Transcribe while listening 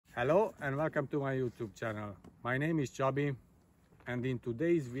Hello and welcome to my YouTube channel. My name is Chabi, and in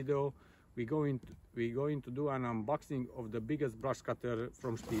today's video we're going to do an unboxing of the biggest brush cutter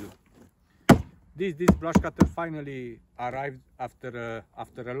from Stihl. This brush cutter finally arrived after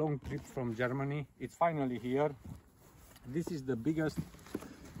a long trip from Germany. It's finally here. This is the biggest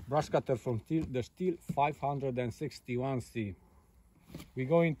brush cutter from Stihl, the Stihl 561C. We're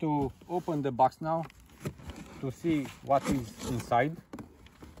going to open the box now to see what is inside.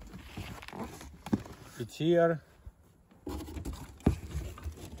 It's here.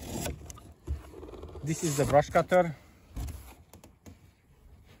 This is the brush cutter.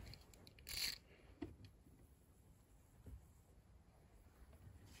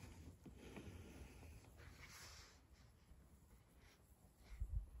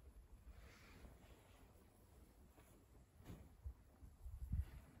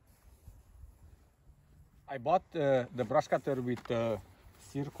 I bought the brush cutter with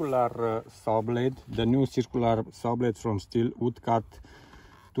circular saw blade, the new circular saw blade from Stihl, woodcut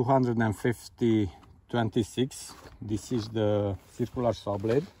 250/26. This is the circular saw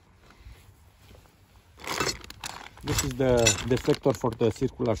blade. This is the deflector for the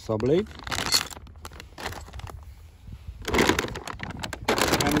circular saw blade.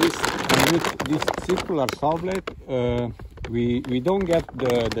 And with this circular saw blade, we don't get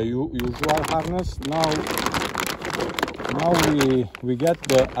the usual harness. Now we get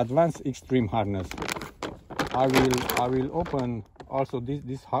the advanced extreme harness. I will open also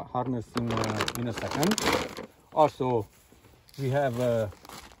this harness in a second. Also, we have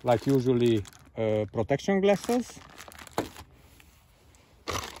like usually protection glasses,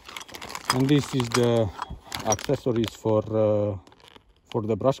 and this is the accessories for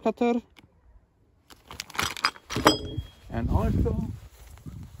the brush cutter, and also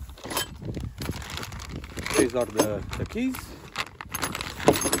these are the keys.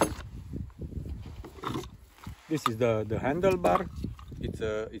 This is the handlebar. It's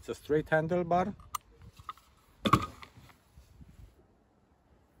a straight handlebar.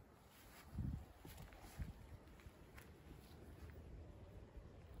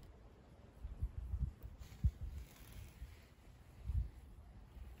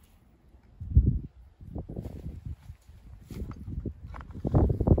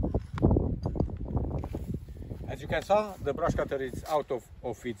 As you can see, the brush cutter is out of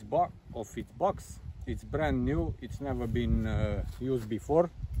its box. It's brand new. It's never been used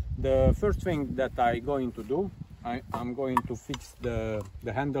before. The first thing that I'm going to do, I'm going to fix the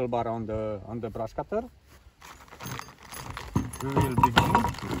handlebar on the brush cutter. We will begin.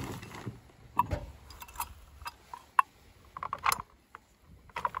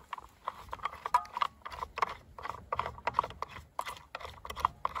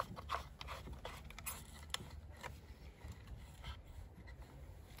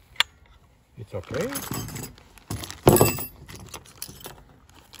 It's okay.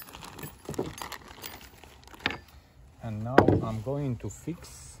 And now I'm going to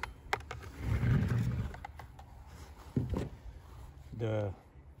fix the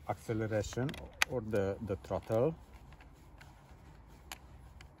acceleration or the throttle.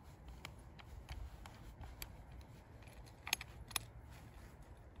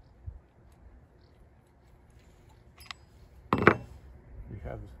 We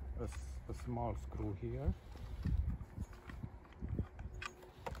have a small screw here.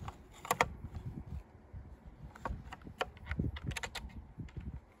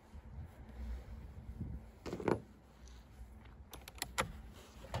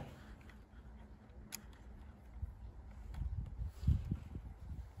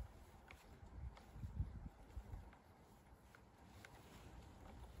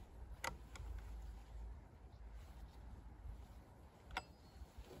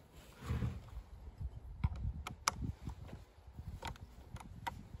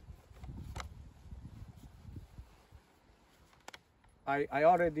 I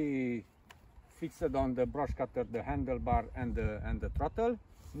already fixed on the brush cutter the handlebar and the throttle.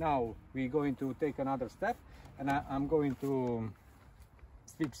 Now we're going to take another step, and I'm going to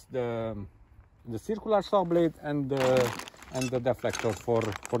fix the circular saw blade and the deflector for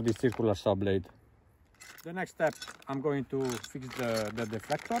the circular saw blade. The next step, I'm going to fix the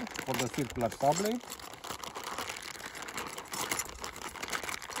deflector for the circular saw blade.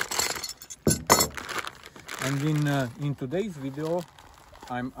 And in today's video,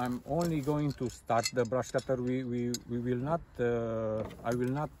 I'm only going to start the brush cutter. We will not. I will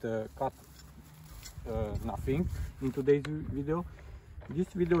not cut nothing in today's video. This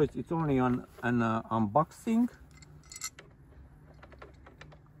video it's only on an unboxing,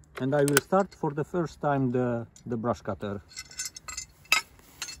 and I will start for the first time the brush cutter.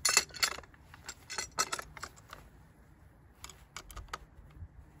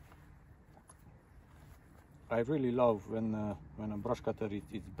 I really love when a brush cutter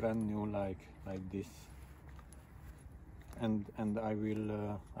is brand new like this, and I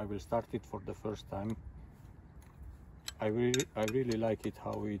will start it for the first time. I really like it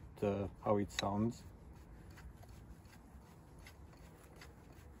how it sounds.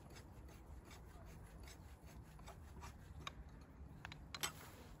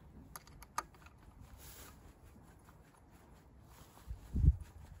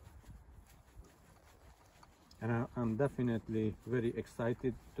 And I'm definitely very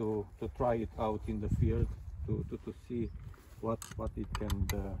excited to try it out in the field to see what it can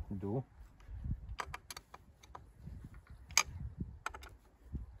do.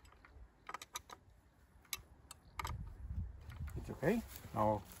 It's okay.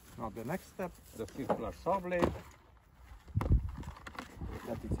 Now the next step, the circular saw blade.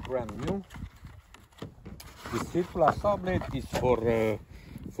 That is brand new. This circular saw blade is for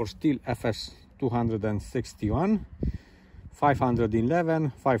Stihl Fs 261,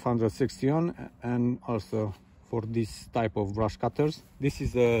 511, 561, and also for this type of brush cutters. This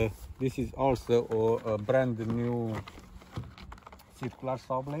is also a brand new circular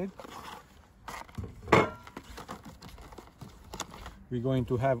saw blade. We're going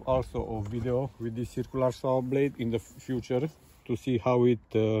to have also a video with this circular saw blade in the future to see how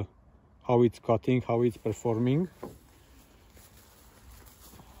it's cutting, how it's performing.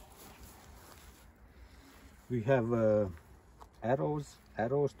 We have arrows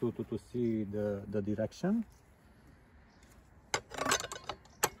to see the direction.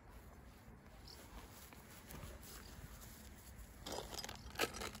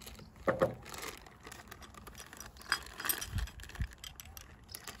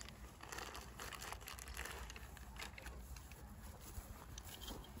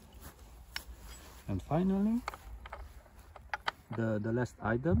 And finally, the last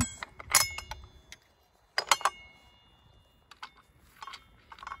items.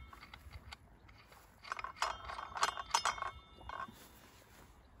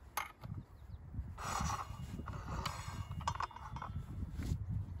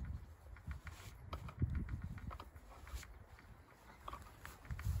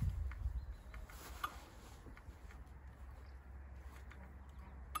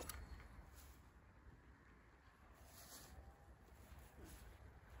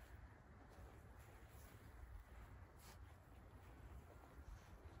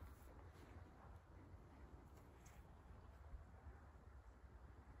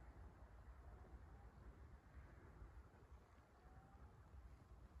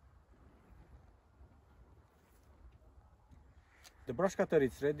 The brush cutter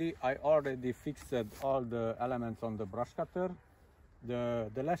is ready. I already fixed all the elements on the brush cutter. The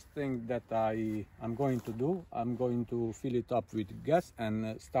last thing that I'm going to do, I'm going to fill it up with gas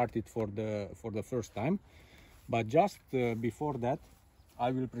and start it for the first time. But just before that,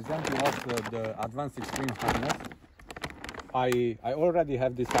 I will present you also the advanced extreme harness. I already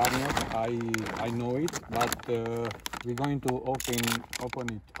have this harness. I know it, but we're going to open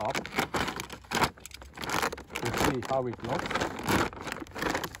it up to see how it looks.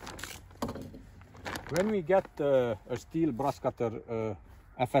 When we get a Stihl brush cutter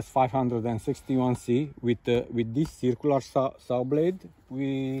FS 561C with this circular saw blade,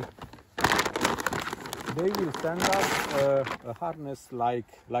 they will send us a harness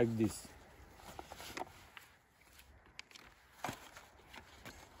like this.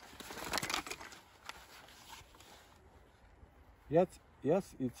 Yes,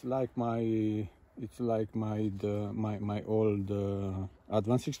 it's like my old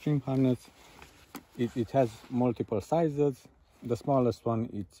advanced extreme harness. It has multiple sizes. The smallest one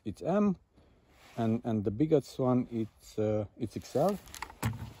it's M, and the biggest one it's XL.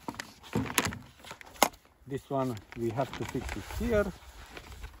 This one we have to fix it here.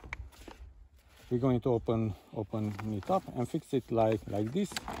 We're going to open it up and fix it like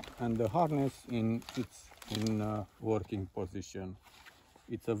this, and the harness in working position.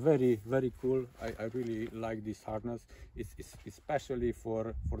 It's a very cool. I really like this harness. It's especially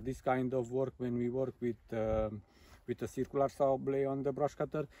for this kind of work when we work with a circular saw blade on the brush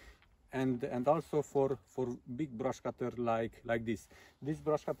cutter, and also for big brush cutter like this. This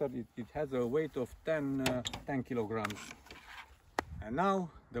brush cutter it has a weight of 10 kilograms. And now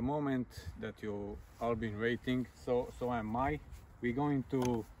the moment that you all been waiting, so am I. We're going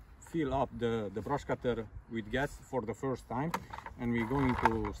to fill up the brush cutter with gas for the first time, and we're going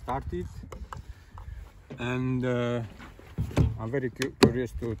to start it. And I'm very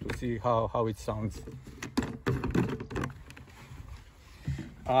curious to see how it sounds.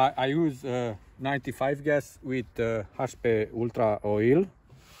 I use 95 gas with HP Ultra oil.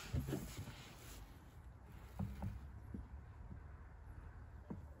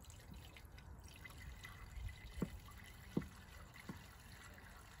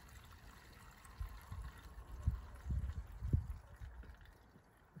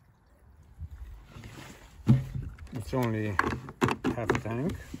 it's only half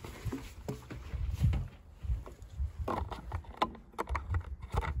tank.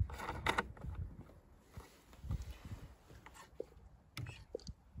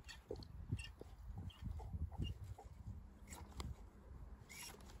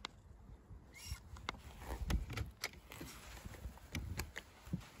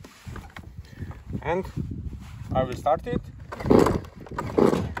 And I will start it.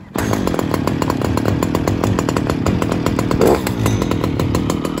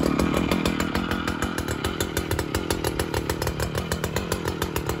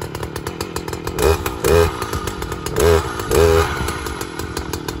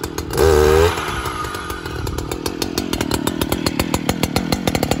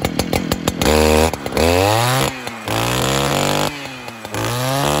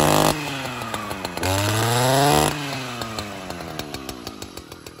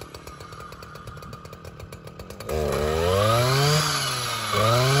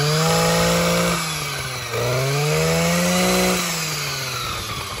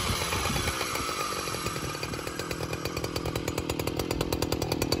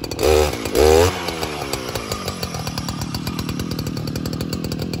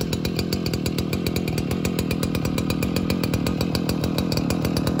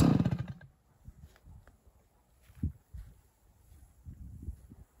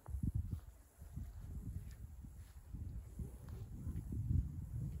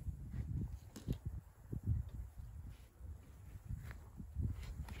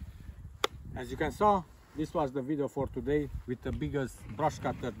 As you can see, this was the video for today with the biggest brush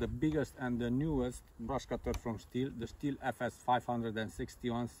cutter, the biggest and the newest brush cutter from Stihl, the Stihl Fs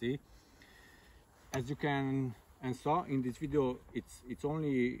 561C. As you can saw in this video, it's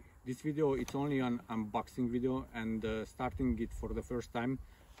only an unboxing video and starting it for the first time.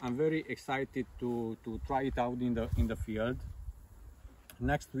 I'm very excited to try it out in the field.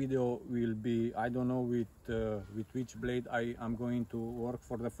 Next video will be, I don't know with which blade I am going to work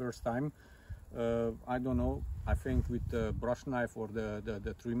for the first time. I don't know, I think with the brush knife or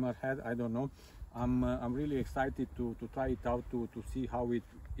the trimmer head, I don't know. I'm really excited to try it out to see how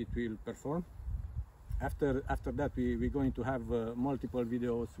it will perform. After that we're going to have multiple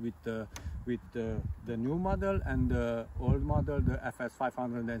videos with the new model and the old model, the FS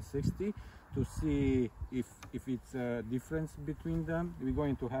 560, to see if it's a difference between them. We're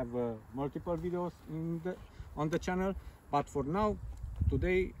going to have multiple videos on the channel, but for now,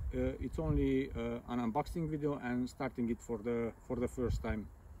 today it's only an unboxing video and starting it for the first time.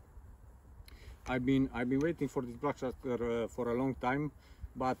 I've been waiting for this brush cutter for a long time,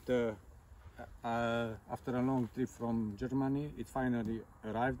 but after a long trip from Germany, it finally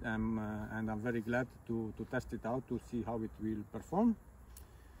arrived, and I'm very glad to test it out to see how it will perform.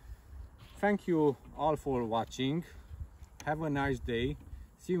 Thank you all for watching. Have a nice day.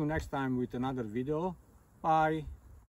 See you next time with another video. Bye.